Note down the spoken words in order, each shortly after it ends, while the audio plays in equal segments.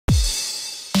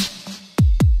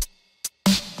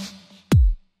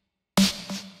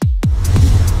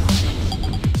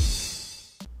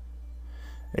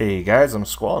Hey guys, I'm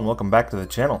Squall and welcome back to the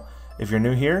channel. If you're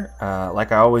new here,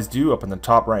 like I always do, up in the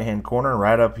top right hand corner,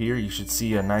 right up here, you should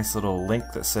see a nice little link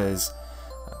that says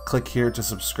click here to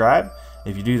subscribe.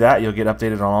 If you do that, you'll get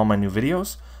updated on all my new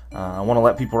videos. I want to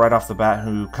let people right off the bat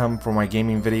who come for my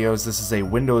gaming videos, this is a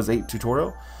Windows 8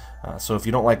 tutorial. So if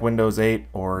you don't like Windows 8,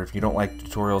 or if you don't like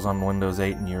tutorials on Windows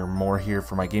 8 and you're more here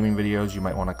for my gaming videos, you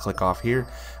might want to click off here.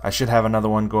 I should have another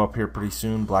one go up here pretty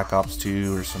soon, Black Ops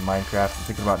 2 or some Minecraft. I'm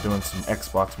thinking about doing some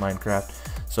Xbox Minecraft.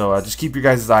 So just keep your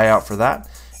guys' eye out for that.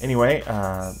 Anyway,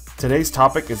 today's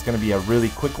topic is going to be a really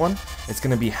quick one. It's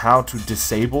going to be how to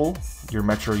disable your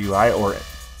Metro UI, or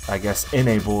I guess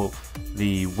enable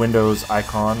the Windows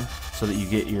icon so that you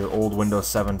get your old Windows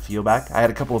 7 feel back. I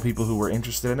had a couple of people who were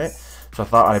interested in it, so I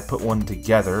thought I'd put one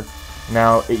together.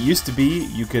 Now, it used to be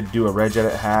you could do a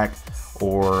regedit hack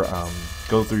or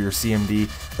go through your CMD.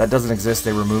 That doesn't exist,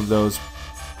 they removed those.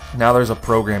 Now there's a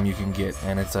program you can get,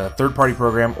 and it's a third-party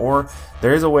program, or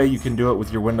there is a way you can do it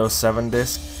with your Windows 7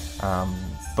 disk.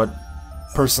 But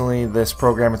personally, this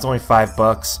program, it's only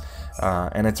 $5,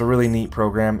 and it's a really neat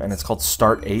program, and it's called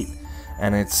Start 8,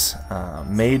 and it's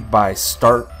made by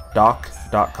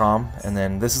startdock.com, and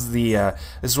then this is where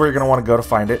you're going to want to go to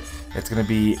find it. It's going to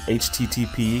be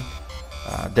http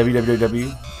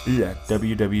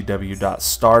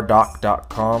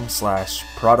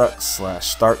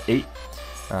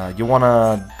www.stardock.com/products/start8. You want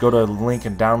to go to the link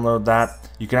and download that.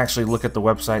 You can actually look at the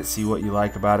website, see what you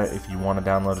like about it, if you want to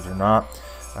download it or not.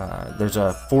 There's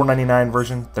a $4.99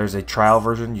 version. There's a trial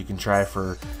version you can try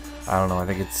for, I don't know, I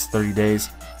think it's 30 days.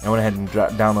 I went ahead and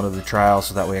downloaded the trial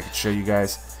so that way I could show you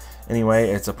guys. Anyway,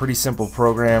 it's a pretty simple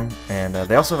program, and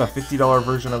they also have a $50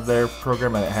 version of their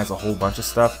program, and it has a whole bunch of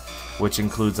stuff, which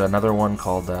includes another one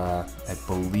called, I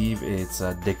believe it's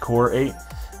Decor 8.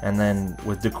 And then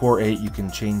with Decor 8, you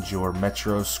can change your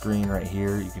Metro screen right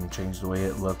here. You can change the way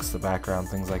it looks, the background,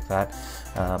 things like that.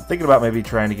 I'm thinking about maybe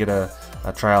trying to get a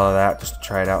trial of that, just to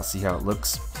try it out, see how it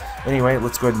looks. Anyway,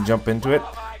 let's go ahead and jump into it.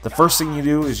 The first thing you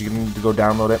do is you need to go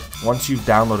download it. Once you've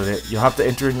downloaded it, you'll have to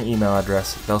enter in your email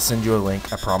address. They'll send you a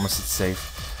link. I promise it's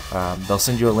safe. They'll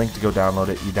send you a link to go download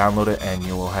it. You download it and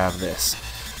you will have this.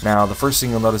 Now, the first thing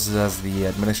you'll notice is as the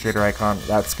administrator icon,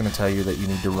 that's going to tell you that you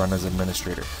need to run as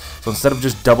administrator. So instead of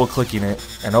just double clicking it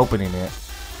and opening it,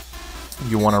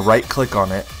 you want to right click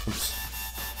on it. Oops.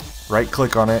 Right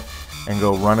click on it and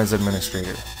go run as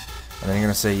administrator. And then you're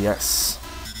going to say yes.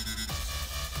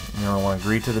 You're going to want to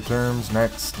agree to the terms,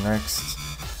 next, next.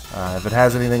 If it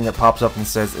has anything that pops up and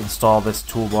says install this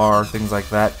toolbar, things like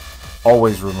that,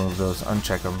 always remove those,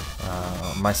 uncheck them.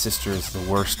 My sister is the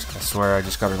worst, I swear. I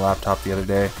just got her laptop the other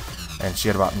day, and she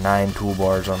had about 9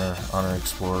 toolbars on her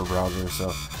Explorer browser.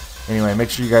 So anyway,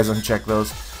 make sure you guys uncheck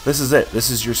those. This is it.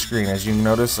 This is your screen. As you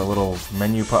notice, a little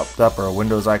menu popped up, or a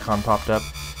Windows icon popped up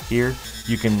here.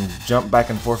 You can jump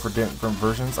back and forth for different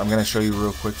versions. I'm going to show you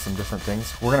real quick some different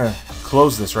things. We're going to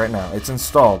close this right now. It's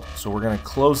installed, so we're going to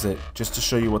close it just to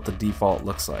show you what the default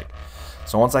looks like.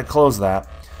 So once I close that,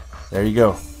 there you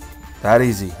go. That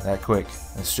easy, that quick.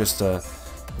 It's just a,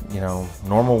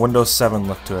 normal Windows 7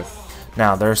 look to it.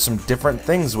 Now, there are some different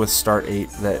things with Start 8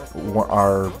 that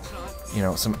are,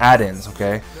 some add-ins,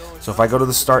 okay? So if I go to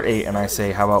the Start 8 and I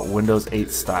say, how about Windows 8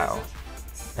 style?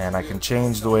 And I can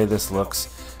change the way this looks,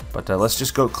 but let's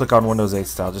just go click on Windows 8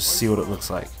 style just to see what it looks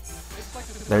like.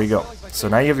 There you go. So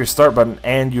now you have your Start button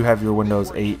and you have your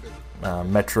Windows 8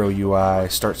 Metro UI,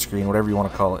 Start screen, whatever you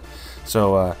want to call it.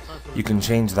 So you can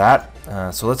change that.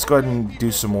 So let's go ahead and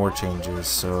do some more changes.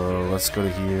 So let's go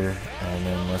to here and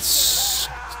then let's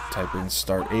type in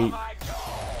Start 8.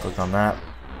 Click on that.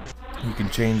 You can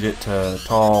change it to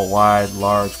tall, wide,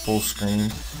 large, full screen.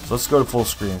 So let's go to full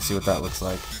screen and see what that looks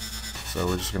like. So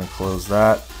we're just going to close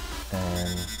that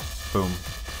and boom.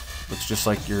 Looks just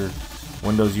like your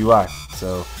Windows UI.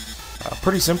 So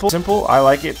pretty simple. I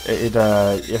like it. It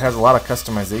has a lot of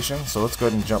customization. So let's go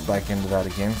ahead and jump back into that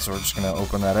again. So we're just going to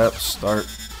open that up. Start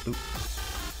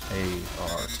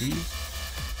A-R-T.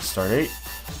 Start 8.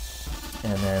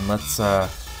 And then let's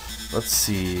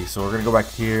see. So we're going to go back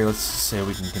here. Let's say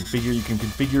we can configure. You can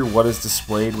configure what is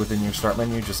displayed within your start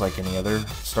menu, just like any other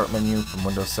start menu from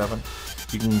Windows 7.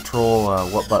 You can control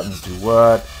what buttons do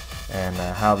what and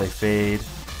how they fade.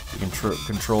 You can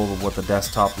control what the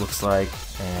desktop looks like,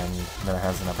 and then it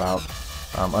has an about.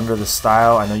 Under the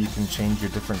style, I know you can change your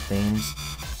different themes.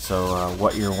 So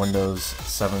what your Windows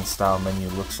 7 style menu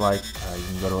looks like. You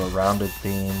can go to a rounded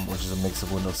theme, which is a mix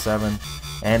of Windows 7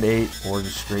 and 8, or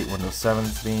just straight Windows 7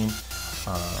 theme.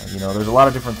 There's a lot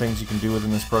of different things you can do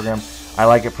within this program. I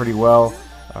like it pretty well.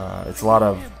 It's a lot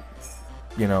of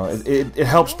you know, it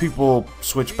helps people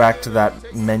switch back to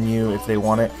that menu if they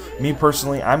want it. Me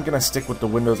personally, I'm gonna stick with the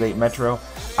Windows 8 Metro.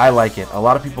 I like it. A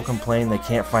lot of people complain they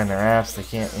can't find their apps, they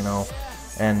can't, you know,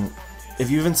 and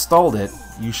if you've installed it,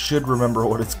 you should remember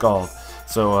what it's called.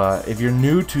 So if you're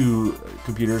new to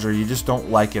computers or you just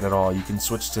don't like it at all, you can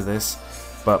switch to this.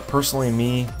 But personally,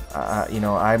 me, you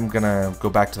know, I'm gonna go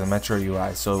back to the Metro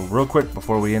UI. So real quick,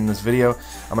 before we end this video,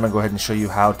 I'm gonna go ahead and show you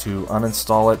how to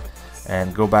uninstall it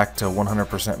and go back to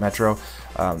 100% Metro.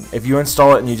 If you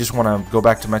install it and you just want to go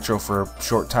back to Metro for a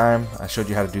short time, I showed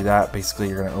you how to do that. Basically,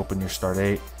 you're going to open your Start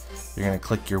 8, you're going to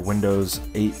click your Windows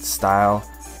 8 style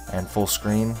and full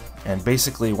screen, and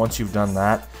basically once you've done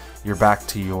that, you're back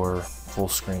to your full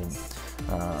screen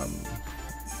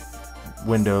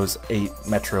Windows 8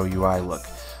 Metro UI look.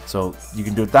 So you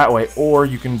can do it that way, or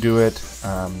you can do it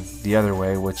the other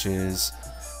way, which is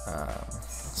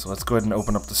so let's go ahead and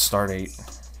open up the Start 8.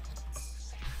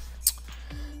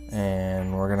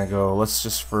 And we're gonna go, let's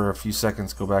just for a few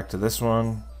seconds go back to this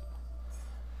one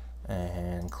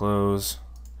and close.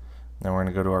 Then we're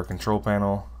gonna go to our control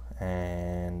panel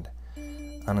and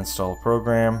uninstall a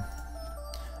program.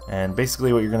 And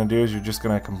basically what you're gonna do is you're just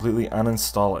gonna completely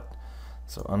uninstall it.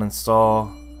 So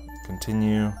uninstall,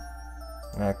 continue,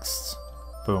 next,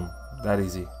 boom, that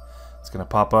easy. It's gonna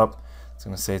pop up, it's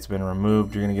gonna say it's been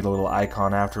removed. You're gonna get a little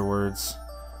icon afterwards,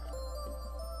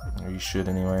 or you should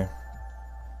anyway.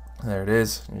 There it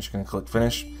is. You're just going to click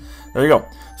finish. There you go.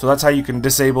 So that's how you can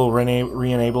disable,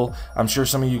 re-enable. I'm sure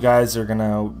some of you guys are going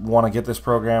to want to get this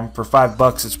program. For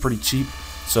 $5, it's pretty cheap.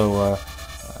 So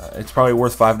it's probably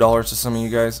worth $5 to some of you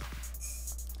guys.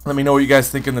 Let me know what you guys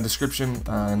think in the description,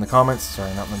 in the comments.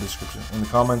 Sorry, not in the description. In the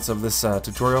comments of this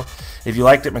tutorial. If you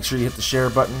liked it, make sure you hit the share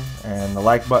button and the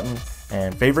like button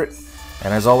and favorite.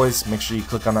 And as always, make sure you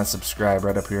click on that subscribe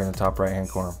right up here in the top right hand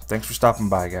corner. Thanks for stopping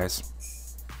by, guys.